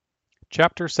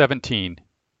Chapter 17.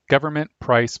 Government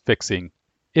Price Fixing.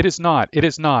 It is not,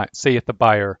 saith the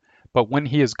buyer, but when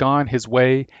he is gone his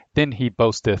way, then he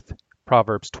boasteth.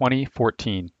 Proverbs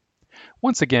 20:14.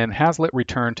 Once again, Hazlitt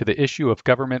returned to the issue of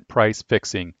government price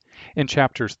fixing. In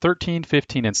chapters 13,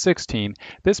 15, and 16,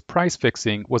 this price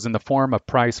fixing was in the form of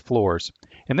price floors.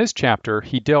 In this chapter,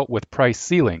 he dealt with price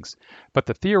ceilings, but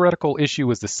the theoretical issue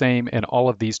is the same in all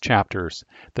of these chapters.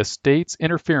 The state's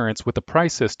interference with the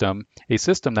price system, a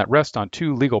system that rests on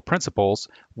two legal principles: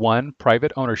 one,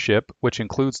 private ownership, which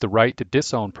includes the right to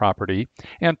disown property,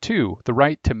 and two, the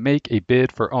right to make a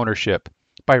bid for ownership.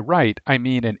 By right, I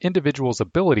mean an individual's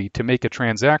ability to make a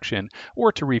transaction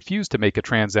or to refuse to make a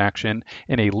transaction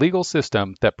in a legal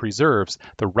system that preserves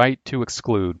the right to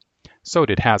exclude. So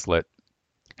did Hazlitt.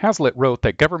 Hazlitt wrote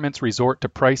that governments resort to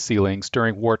price ceilings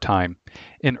during wartime.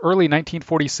 In early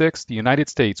 1946, the United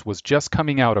States was just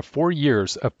coming out of 4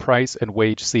 years of price and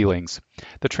wage ceilings.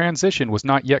 The transition was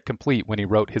not yet complete when he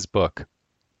wrote his book.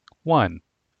 1.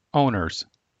 Owners.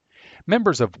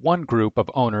 Members of one group of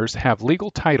owners have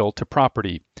legal title to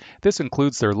property. This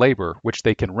includes their labor, which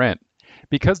they can rent.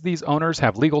 Because these owners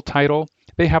have legal title,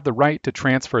 they have the right to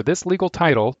transfer this legal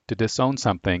title to disown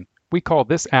something. We call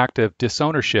this act of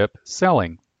disownership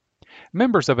selling.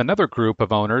 Members of another group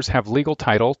of owners have legal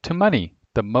title to money,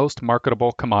 the most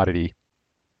marketable commodity.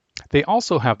 They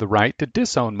also have the right to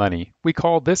disown money. We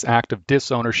call this act of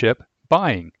disownership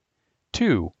buying.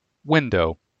 2.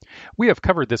 Window. We have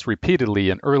covered this repeatedly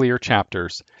in earlier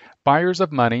chapters. Buyers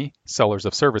of money, sellers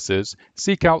of services,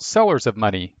 seek out sellers of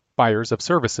money, buyers of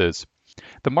services.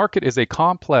 The market is a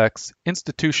complex,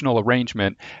 institutional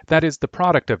arrangement that is the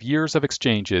product of years of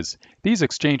exchanges. These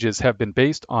exchanges have been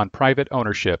based on private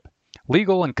ownership.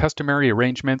 Legal and customary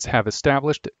arrangements have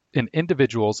established an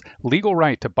individual's legal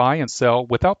right to buy and sell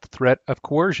without the threat of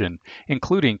coercion,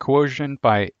 including coercion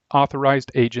by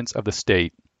authorized agents of the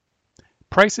state.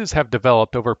 Prices have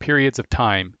developed over periods of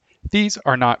time. These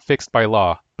are not fixed by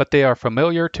law, but they are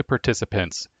familiar to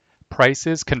participants.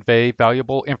 Prices convey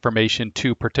valuable information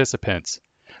to participants.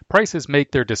 Prices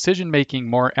make their decision-making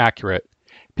more accurate.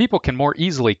 People can more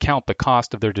easily count the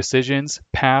cost of their decisions,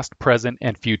 past, present,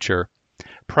 and future.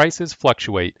 Prices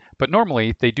fluctuate, but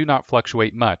normally they do not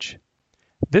fluctuate much.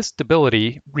 This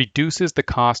stability reduces the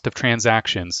cost of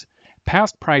transactions.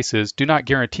 Past prices do not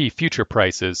guarantee future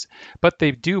prices, but they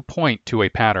do point to a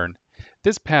pattern.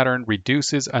 This pattern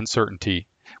reduces uncertainty.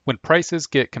 When prices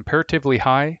get comparatively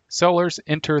high, sellers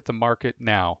enter the market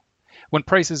now. When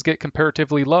prices get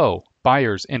comparatively low,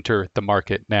 buyers enter the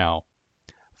market now.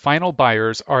 Final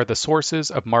buyers are the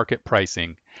sources of market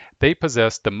pricing. They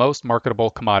possess the most marketable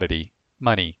commodity,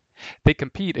 money. They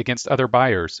compete against other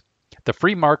buyers. The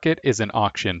free market is an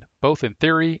auction, both in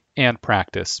theory and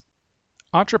practice.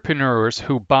 Entrepreneurs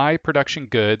who buy production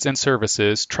goods and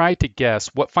services try to guess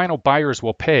what final buyers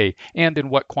will pay and in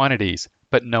what quantities,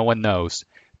 but no one knows.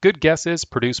 Good guesses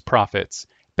produce profits.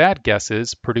 Bad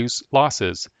guesses produce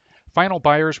losses. Final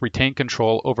buyers retain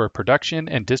control over production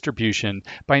and distribution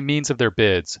by means of their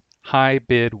bids. High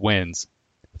bid wins.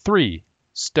 3.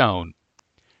 Stone.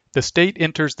 The state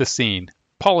enters the scene.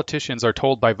 Politicians are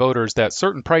told by voters that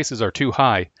certain prices are too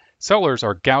high. Sellers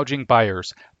are gouging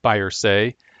buyers. Buyers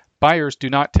say, buyers do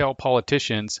not tell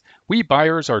politicians, we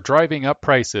buyers are driving up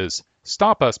prices.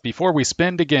 Stop us before we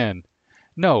spend again.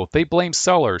 No, they blame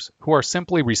sellers, who are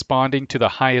simply responding to the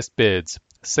highest bids,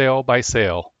 sale by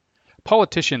sale.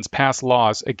 Politicians pass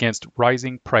laws against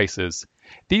rising prices.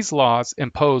 These laws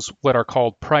impose what are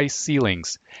called price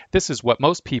ceilings. This is what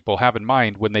most people have in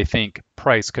mind when they think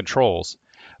price controls.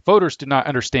 Voters do not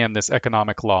understand this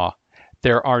economic law.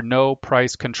 There are no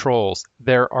price controls.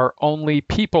 There are only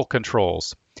people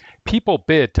controls. People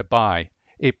bid to buy.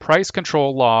 A price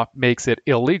control law makes it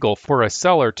illegal for a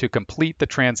seller to complete the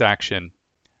transaction.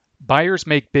 Buyers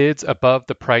make bids above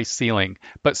the price ceiling,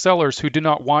 but sellers who do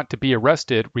not want to be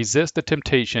arrested resist the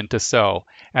temptation to sell,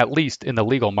 at least in the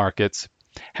legal markets.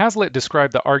 Hazlitt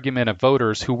described the argument of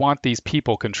voters who want these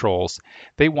people controls.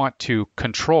 They want to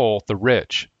control the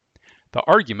rich. The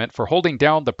argument for holding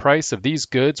down the price of these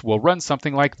goods will run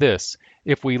something like this.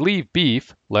 If we leave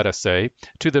beef, let us say,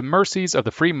 to the mercies of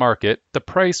the free market, the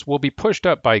price will be pushed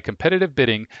up by competitive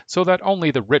bidding so that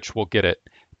only the rich will get it.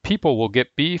 People will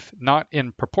get beef not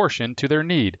in proportion to their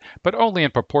need, but only in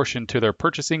proportion to their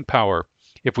purchasing power.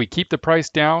 If we keep the price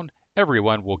down,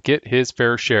 everyone will get his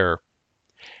fair share.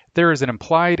 There is an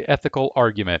implied ethical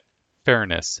argument,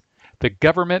 fairness. The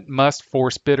government must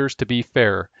force bidders to be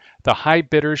fair. The high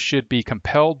bidders should be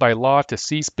compelled by law to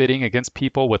cease bidding against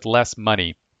people with less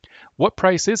money. What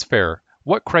price is fair?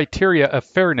 What criteria of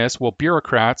fairness will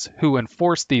bureaucrats who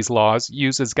enforce these laws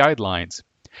use as guidelines?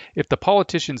 If the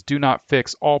politicians do not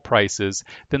fix all prices,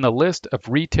 then the list of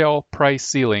retail price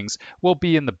ceilings will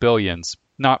be in the billions,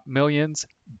 not millions,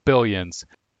 billions.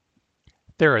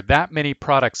 There are that many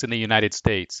products in the United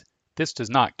States. This does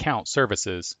not count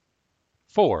services.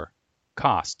 4.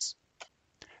 Costs.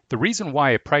 The reason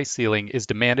why a price ceiling is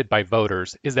demanded by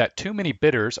voters is that too many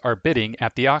bidders are bidding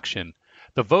at the auction.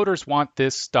 The voters want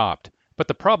this stopped, but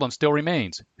the problem still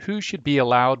remains. Who should be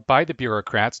allowed by the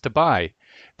bureaucrats to buy?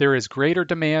 There is greater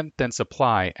demand than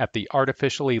supply at the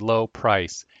artificially low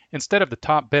price. Instead of the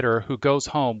top bidder who goes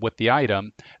home with the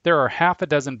item, there are half a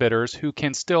dozen bidders who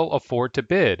can still afford to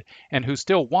bid and who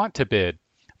still want to bid.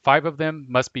 5 of them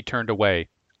must be turned away.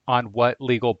 On what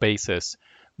legal basis?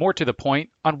 More to the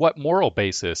point, on what moral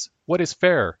basis? What is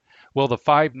fair? Will the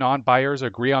 5 non-buyers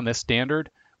agree on this standard?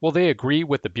 Will they agree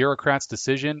with the bureaucrats'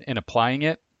 decision in applying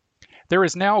it? There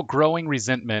is now growing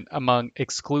resentment among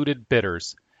excluded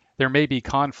bidders. There may be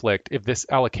conflict if this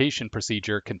allocation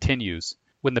procedure continues.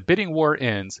 When the bidding war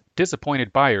ends,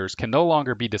 disappointed buyers can no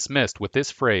longer be dismissed with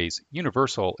this phrase,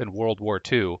 universal in World War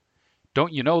II.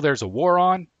 Don't you know there's a war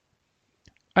on?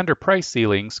 Under price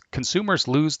ceilings, consumers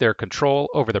lose their control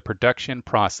over the production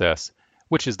process,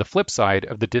 which is the flip side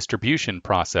of the distribution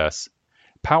process.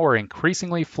 Power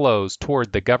increasingly flows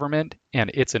toward the government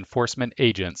and its enforcement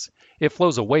agents. It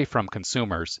flows away from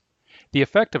consumers. The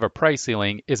effect of a price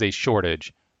ceiling is a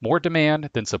shortage, more demand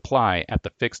than supply at the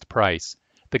fixed price.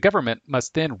 The government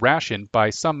must then ration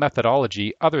by some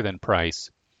methodology other than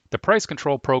price. The price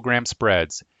control program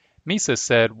spreads. Mises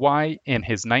said why in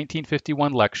his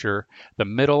 1951 lecture, the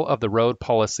middle-of-the-road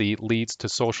policy leads to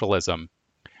socialism.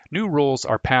 New rules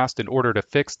are passed in order to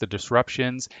fix the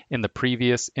disruptions in the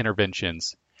previous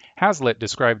interventions. Hazlitt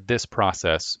described this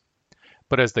process.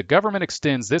 But as the government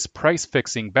extends this price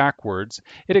fixing backwards,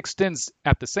 it extends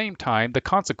at the same time the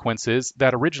consequences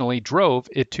that originally drove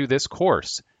it to this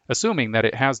course. Assuming that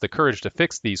it has the courage to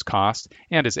fix these costs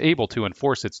and is able to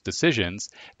enforce its decisions,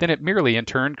 then it merely in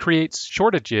turn creates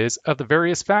shortages of the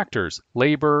various factors,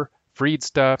 labor,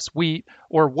 feedstuffs, wheat,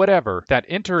 or whatever, that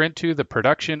enter into the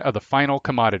production of the final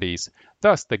commodities.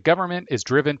 Thus, the government is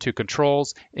driven to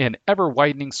controls in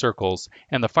ever-widening circles,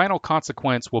 and the final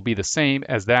consequence will be the same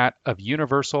as that of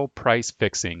universal price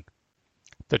fixing.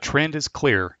 The trend is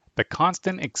clear. The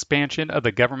constant expansion of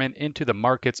the government into the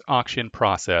market's auction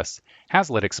process.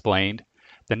 Hazlitt explained,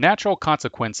 the natural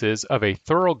consequences of a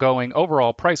thoroughgoing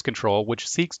overall price control which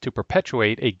seeks to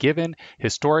perpetuate a given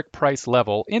historic price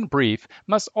level, in brief,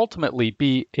 must ultimately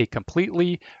be a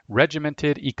completely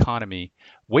regimented economy.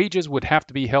 Wages would have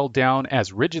to be held down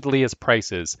as rigidly as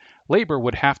prices. Labor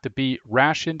would have to be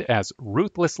rationed as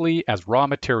ruthlessly as raw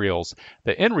materials.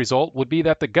 The end result would be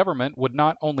that the government would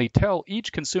not only tell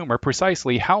each consumer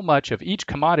precisely how much of each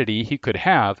commodity he could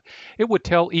have, it would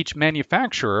tell each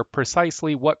manufacturer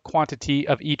precisely what quantity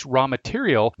of each raw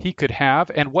material he could have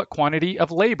and what quantity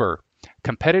of labor.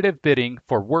 Competitive bidding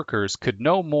for workers could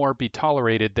no more be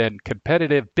tolerated than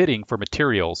competitive bidding for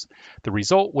materials. The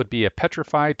result would be a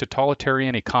petrified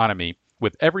totalitarian economy,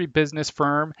 with every business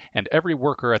firm and every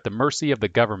worker at the mercy of the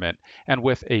government, and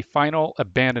with a final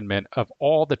abandonment of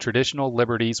all the traditional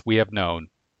liberties we have known.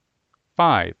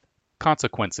 5.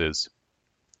 Consequences.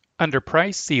 Under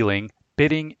price ceiling,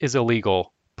 bidding is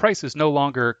illegal. Prices no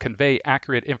longer convey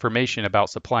accurate information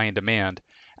about supply and demand.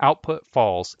 Output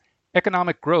falls.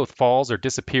 Economic growth falls or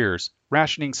disappears.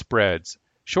 Rationing spreads.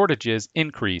 Shortages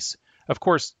increase. Of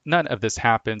course, none of this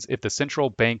happens if the central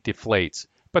bank deflates,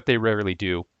 but they rarely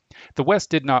do. The West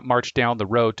did not march down the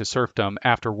road to serfdom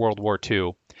after World War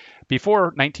II. Before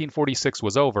 1946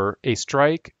 was over, a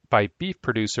strike by beef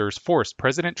producers forced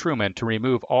President Truman to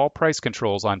remove all price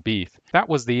controls on beef. That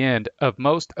was the end of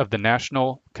most of the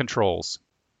national controls.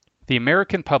 The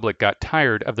American public got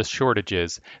tired of the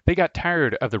shortages. They got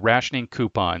tired of the rationing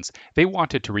coupons. They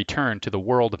wanted to return to the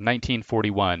world of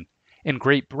 1941. In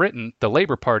Great Britain, the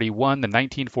Labour Party won the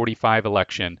 1945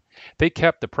 election. They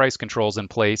kept the price controls in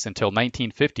place until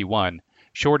 1951.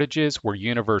 Shortages were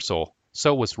universal.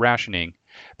 So was rationing.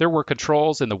 There were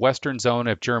controls in the western zone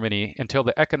of Germany until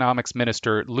the economics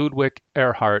minister Ludwig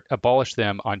Erhard abolished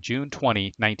them on June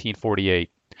 20,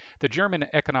 1948. The German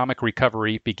economic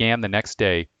recovery began the next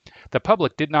day. The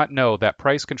public did not know that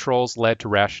price controls led to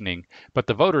rationing, but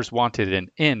the voters wanted an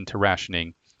end to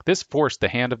rationing. This forced the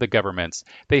hand of the governments.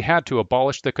 They had to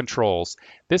abolish the controls.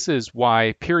 This is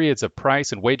why periods of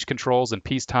price and wage controls in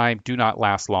peacetime do not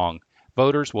last long.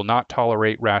 Voters will not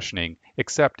tolerate rationing,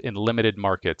 except in limited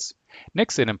markets.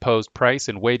 Nixon imposed price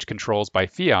and wage controls by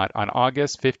fiat on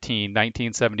August 15,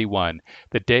 1971,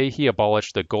 the day he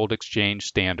abolished the gold exchange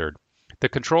standard. The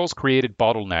controls created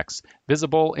bottlenecks,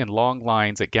 visible in long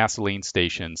lines at gasoline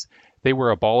stations. They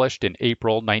were abolished in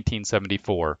April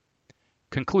 1974.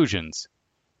 Conclusions.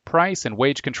 Price and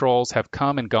wage controls have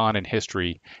come and gone in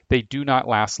history. They do not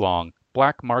last long.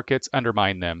 Black markets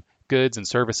undermine them. Goods and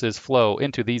services flow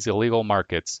into these illegal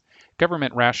markets.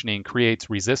 Government rationing creates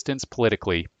resistance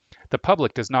politically. The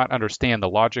public does not understand the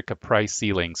logic of price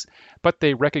ceilings, but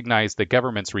they recognize the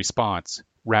government's response,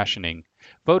 rationing.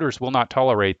 Voters will not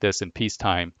tolerate this in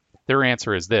peacetime. Their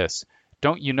answer is this: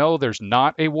 don't you know there's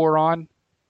not a war on?